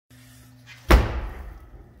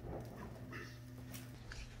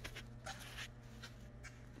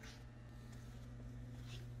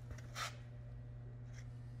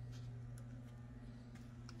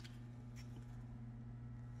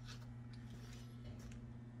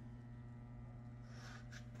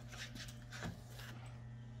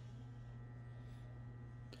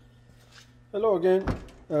Hello again.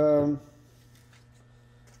 Um,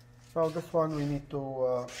 well, this one we need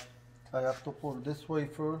to, I have to pull this way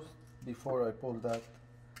first before I pull that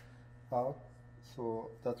out. So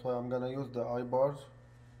that's why I'm gonna use the eye bars.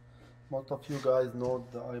 Most of you guys know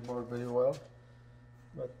the eye bar very well,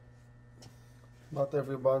 but not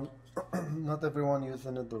everyone, not everyone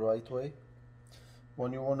using it the right way.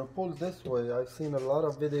 When you want to pull this way, I've seen a lot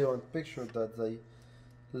of video and pictures that they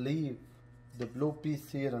leave the blue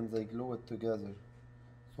piece here and they glue it together.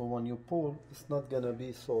 So when you pull, it's not gonna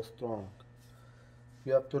be so strong.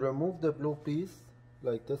 You have to remove the blue piece,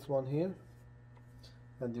 like this one here,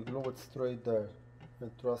 and you glue it straight there.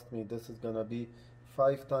 And trust me, this is gonna be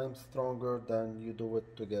 5 times stronger than you do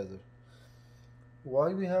it together.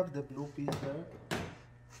 Why we have the blue piece there?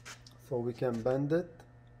 So we can bend it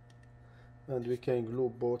and we can glue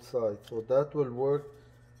both sides. So that will work,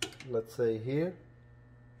 let's say here,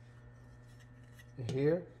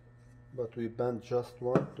 here, but we bend just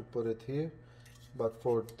one to put it here. But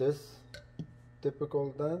for this typical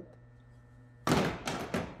dent,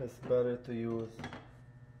 it's better to use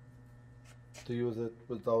it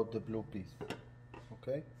without the blue piece.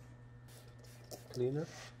 Okay, cleaner.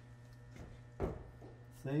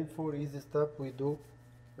 Same for easy step, we do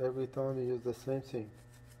every time we use the same thing.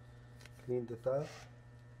 Clean the tab,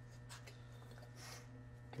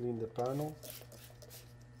 clean the panel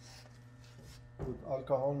with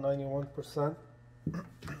alcohol 91%.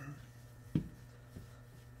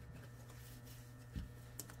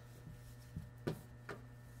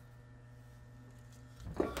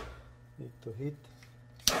 Need to heat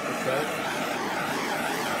the tab.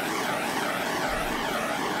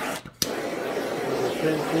 Do the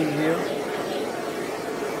same thing here.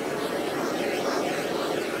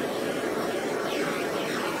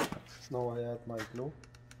 Now I add my glue.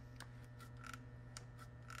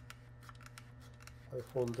 I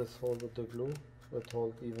fold this hole with the glue. It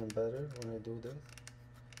holds even better when I do this.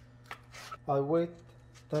 I wait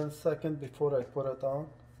 10 seconds before I put it on,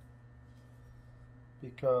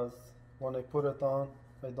 because when I put it on,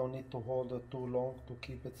 I don't need to hold it too long to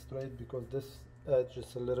keep it straight, because this edge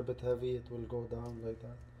is a little bit heavy, it will go down like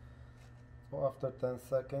that. So after 10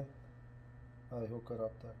 seconds, I hook it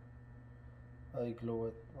up there. I glue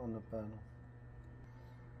it on the panel.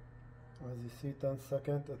 As you see, 10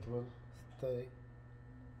 seconds, it will stay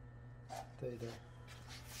there,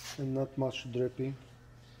 and not much dripping.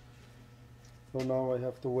 So now I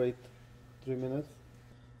have to wait 3 minutes.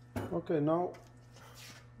 Okay, now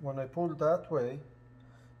when I pull that way,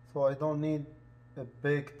 so I don't need a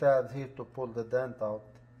big tab here to pull the dent out,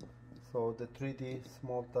 so the 3D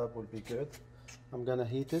small tab will be good. I'm gonna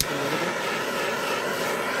heat it a little bit.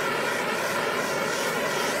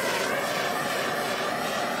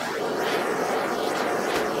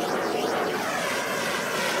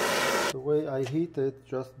 The way I heat it,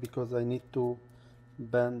 just because I need to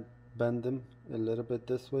bend them a little bit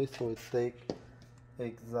this way, so it takes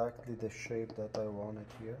exactly the shape that I want it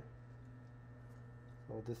here.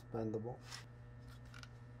 So this bendable.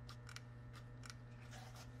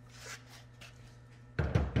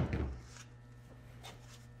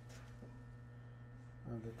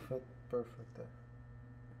 And it fit perfect there.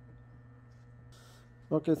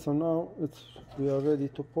 Okay, so now we are ready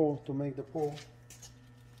to pull, to make the pull.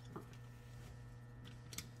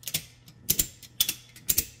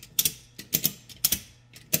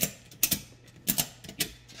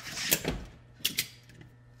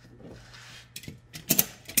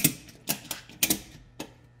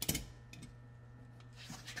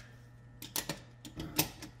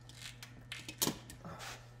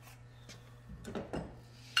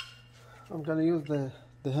 I'm gonna use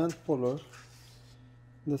the hand puller.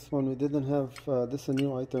 This one we didn't have, this is a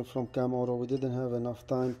new item from Camauto. We didn't have enough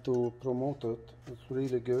time to promote it. It's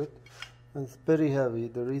really good and it's very heavy.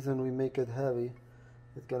 The reason we make it heavy,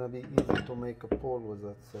 it's gonna be easy to make a pull with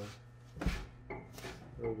it. So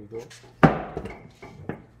there we go.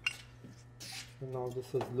 And now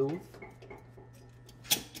this is loose.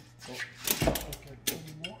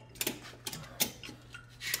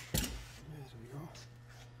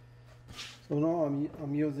 So now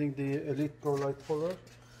I'm using the Elite Pro Light Puller,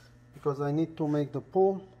 because I need to make the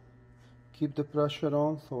pull, keep the pressure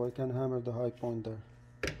on, so I can hammer the high point there.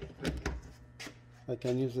 I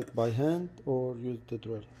can use it by hand or use the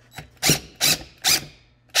drill.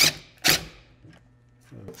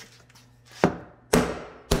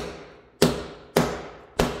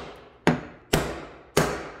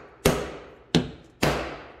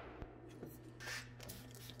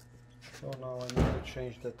 So now I need to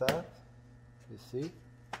change the tab. You see,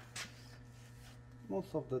 most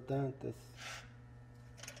of the dent is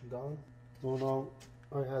done. So now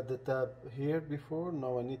I had the tab here before,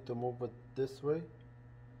 now I need to move it this way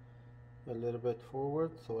a little bit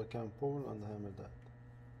forward so I can pull and hammer that.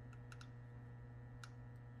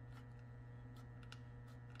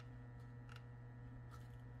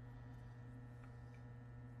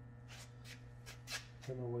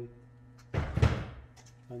 Gonna wait.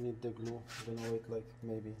 I need the glue. Gonna wait like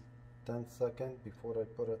maybe 10 seconds before I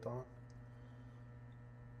put it on.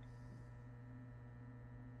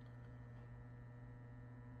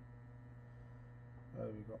 There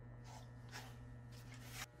we go.